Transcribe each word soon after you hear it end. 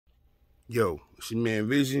Yo, it's your man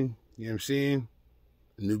Vision, you know what I'm saying?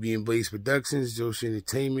 Nubian Blaze Productions, Josh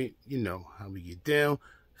Entertainment, you know how we get down,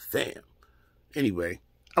 fam. Anyway,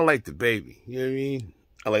 I like the baby, you know what I mean?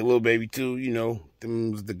 I like Lil Baby too, you know,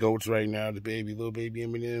 them's the goats right now, the baby, Lil Baby,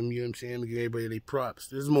 Eminem, you know what I'm saying? I'm gonna give everybody their props.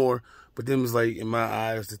 There's more, but them's like, in my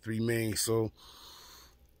eyes, the three main, so,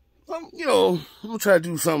 you know, I'm gonna try to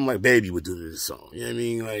do something like Baby would do to this song, you know what I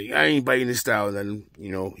mean? Like, I ain't biting his style, nothing,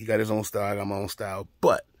 you know, he got his own style, I got my own style,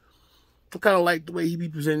 but I kind of like the way he be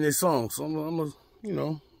presenting this song, so I'm gonna, you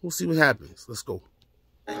know, we'll see what happens. Let's go.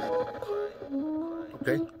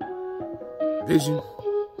 Okay. Vision.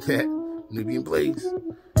 Nubian Blaze.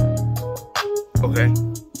 Okay.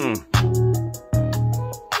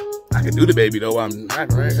 I can do the baby though. I'm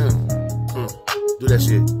not right. Do that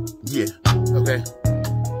shit. Yeah. Okay.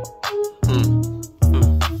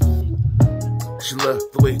 She love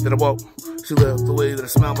the way that I walk. She love the way that I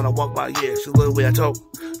smile when I walk by. Yeah. She love the way I talk.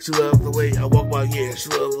 She love the way I walk by, yeah. She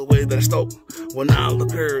love the way that I stalk. When I look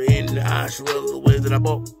her in the eye, she love the way that I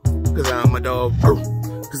walk. Cause I'm a dog, oh.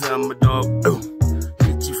 Cause I'm a dog, oh.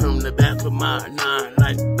 Hit you from the back of my nine,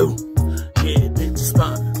 like, oh. Yeah, bitch, it's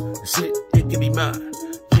fine. Shit, it can be mine.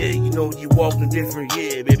 Yeah, you know you walking different,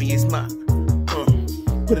 yeah, baby, it's mine.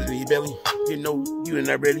 Put it in your belly, you know, you ain't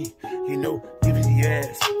not ready. You know, give it to your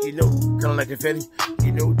ass, you know, kinda like confetti.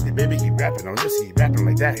 You know, the baby keep rapping on this, he rapping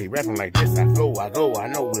like that, he rapping like this. I go, I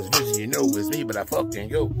know it's Vision, you know it's me, but I fucking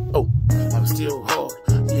go. Oh, I'm still hard.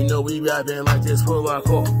 You know we rapping like this for our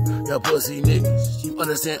car. Y'all pussy niggas, you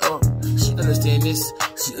understand she understand this,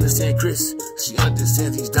 she understand Chris, she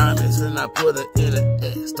understands these diamonds, and I put her in her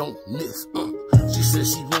ass, don't miss. She said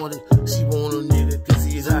she want a nigga cause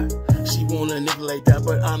he is hot. She want a nigga like that,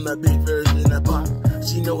 but I'm the big version of pop.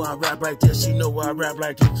 She know I rap like this, she know I rap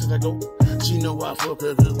like this as I go. She know I fuck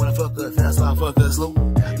her good when I fuck her fast, I fuck her slow.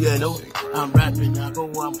 Yeah, no, I'm rapping, I go,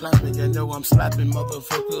 I'm clapping, you know I'm slapping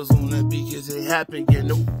motherfuckers on the beat cause it happen, you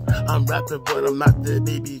know. I'm rapping, but I'm not the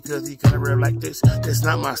baby cause he kinda rap like this. That's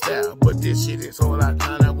not my style, but this shit is all I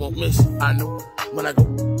kinda won't miss. I know when I go,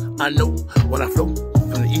 I know when I flow.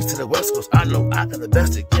 From the east to the west coast, I know I got the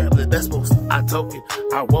best to get the best most. I talk it,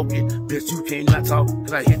 I walk it, bitch, you cannot talk.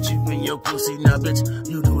 Cause I hit you in your pussy, now bitch,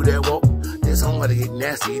 you do that walk. This song gotta get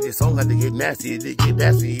nasty, this song gotta get nasty, they get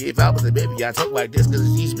nasty. If I was a baby, I'd talk like this, cause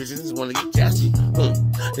these bitches wanna get chassis.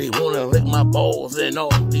 They wanna lick my balls and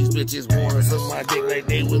all. These bitches wanna suck my dick like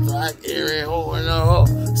they was like Aaron Hall and all.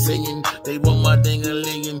 Singing, they want my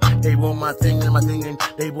ding-a-lingin', they want my thing and my thingin',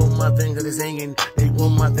 they want my thing cause they singing, they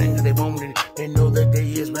want my thing cause they want it. They know that they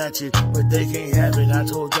is ratchet, but they can't have it. I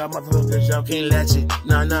told y'all motherfuckers, y'all can't latch it.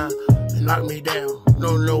 Nah, they knock me down.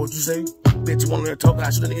 Don't know what you say. Bitch, you wanna talk, I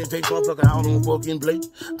shoot a nigga face, motherfucker, I don't fucking play.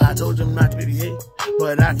 I told them not to be hit,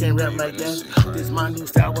 but I can't rap like that. This my new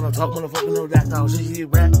style when I talk, motherfucker, know that now. She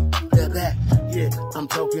rap, that, yeah. I'm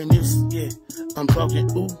talking this, yeah. I'm talking,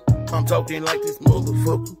 ooh. I'm talking like this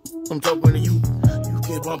motherfucker. I'm talking to you. You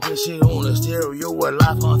keep bumping shit on the stereo or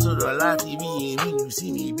live onto the live TV, and when you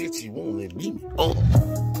see me, bitch, you wanna beat me on.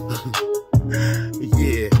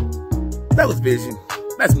 Yeah, that was Vision.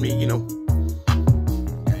 That's me, you know.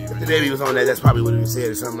 If the baby was on that, that's probably what he said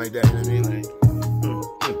or something like that. You know what I mean? Like,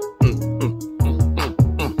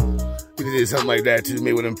 he did something like that too,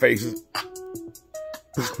 made with them faces.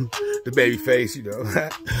 The baby face, you know.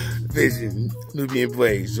 Vision, Nubian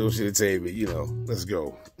Blaze, Josh Entertainment, you know. Let's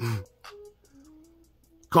go.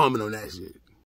 Comment on that shit.